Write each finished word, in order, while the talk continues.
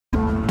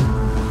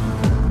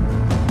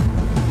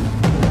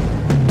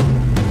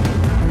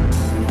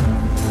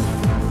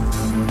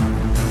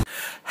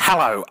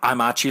Hello, I'm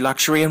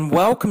ARCHIELUXURY and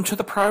welcome to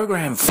the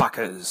program,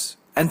 fuckers.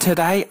 And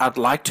today I'd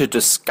like to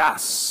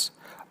discuss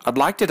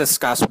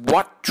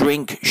what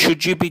drink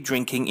should you be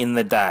drinking in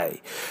the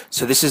day.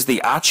 So this is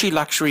the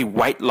ARCHIELUXURY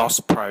weight loss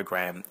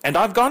program. And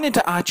I've gone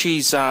into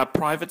Archie's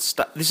private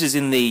stuff. This is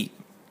in the...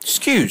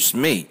 Excuse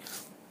me,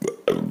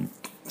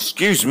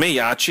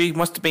 Archie.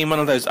 Must have been one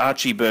of those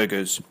Archie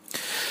burgers.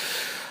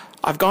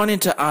 I've gone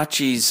into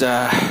Archie's,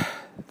 the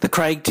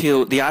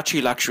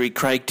ARCHIELUXURY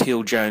Craig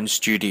Teal Jones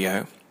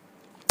studio.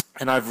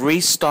 And I've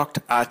restocked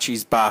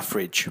Archie's bar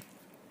fridge.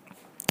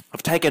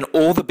 I've taken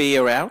all the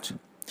beer out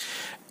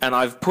and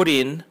I've put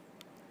in,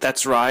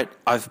 that's right,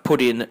 I've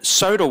put in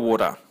soda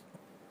water.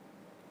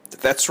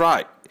 That's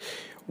right.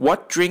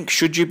 What drink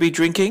should you be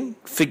drinking?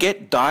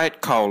 Forget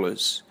diet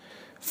colas.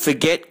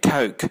 Forget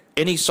Coke.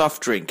 Any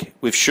soft drink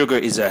with sugar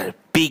is a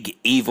big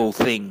evil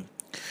thing.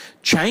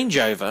 Change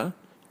over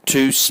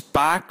to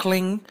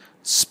sparkling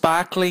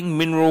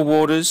mineral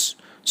waters.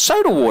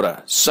 Soda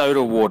water,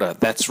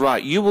 that's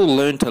right. You will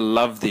learn to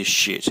love this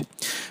shit.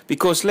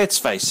 Because let's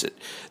face it,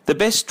 the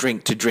best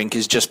drink to drink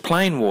is just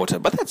plain water.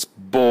 But that's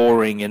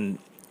boring and,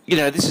 you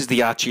know, this is the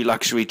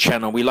ARCHIELUXURY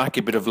channel. We like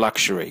a bit of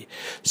luxury.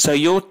 So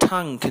your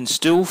tongue can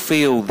still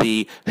feel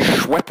the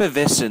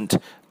effervescent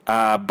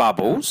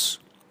bubbles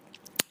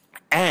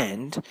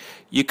and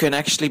you can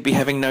actually be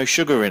having no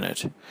sugar in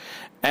it.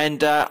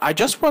 And I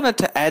just wanted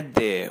to add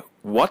there,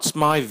 what's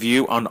my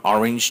view on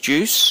orange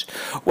juice?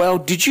 Well,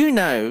 did you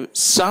know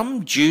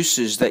some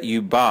juices that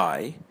you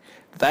buy,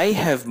 they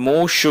have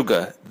more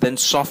sugar than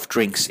soft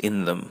drinks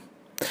in them?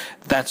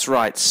 That's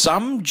right,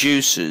 some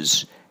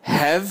juices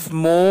have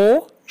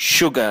more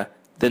sugar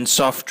than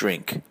soft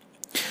drink.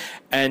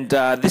 And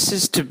this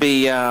is to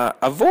be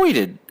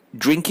avoided.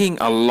 Drinking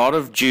a lot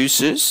of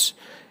juices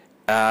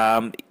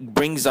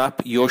brings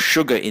up your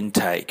sugar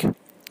intake.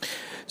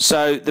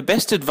 So the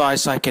best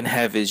advice I can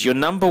have is your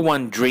number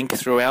one drink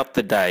throughout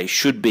the day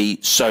should be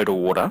soda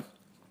water.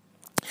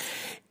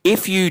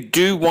 If you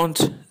do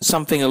want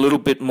something a little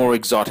bit more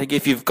exotic,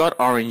 if you've got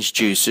orange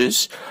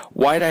juices,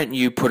 why don't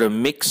you put a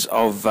mix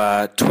of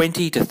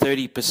 20 to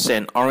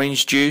 30%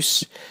 orange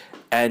juice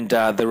and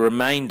the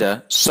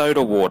remainder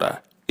soda water.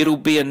 It'll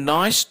be a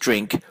nice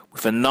drink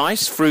with a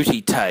nice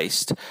fruity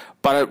taste,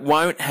 but it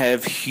won't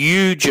have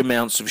huge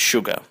amounts of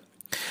sugar.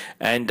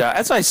 And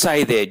as I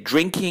say there,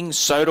 drinking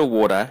soda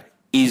water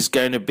is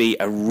going to be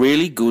a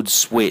really good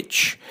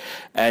switch.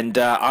 And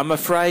I'm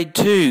afraid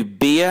too,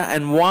 beer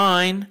and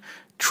wine,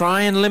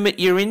 try and limit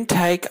your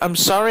intake. I'm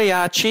sorry,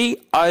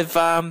 Archie,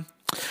 I've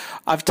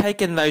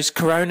taken those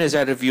Coronas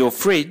out of your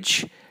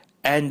fridge,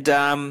 and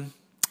I'm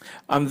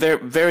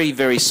very,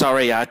 very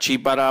sorry, Archie,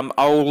 but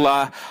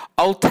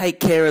I'll take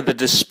care of the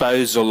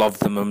disposal of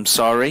them. I'm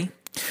sorry.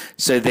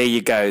 So there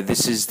you go.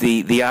 This is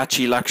the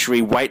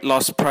ARCHIELUXURY weight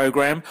loss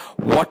program.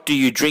 What do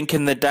you drink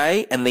in the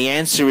day? And the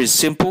answer is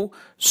simple.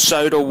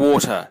 Soda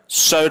water.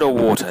 Soda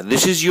water.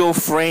 This is your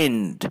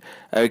friend.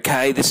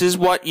 Okay? This is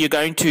what you're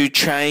going to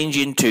change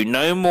into.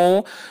 No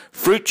more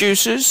fruit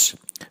juices.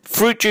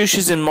 Fruit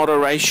juices in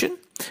moderation,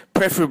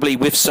 preferably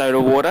with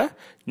soda water.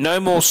 No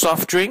more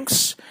soft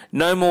drinks.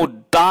 No more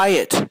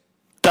diet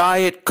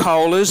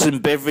colas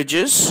and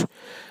beverages.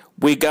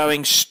 We're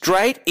going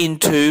straight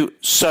into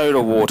soda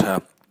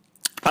water.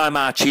 I'm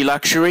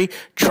ARCHIELUXURY,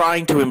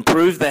 trying to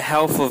improve the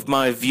health of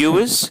my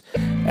viewers.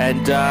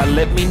 And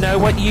let me know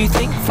what you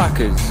think,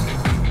 fuckers.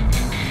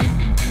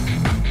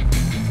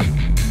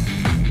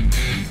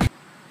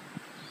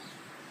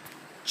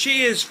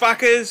 Cheers,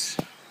 fuckers.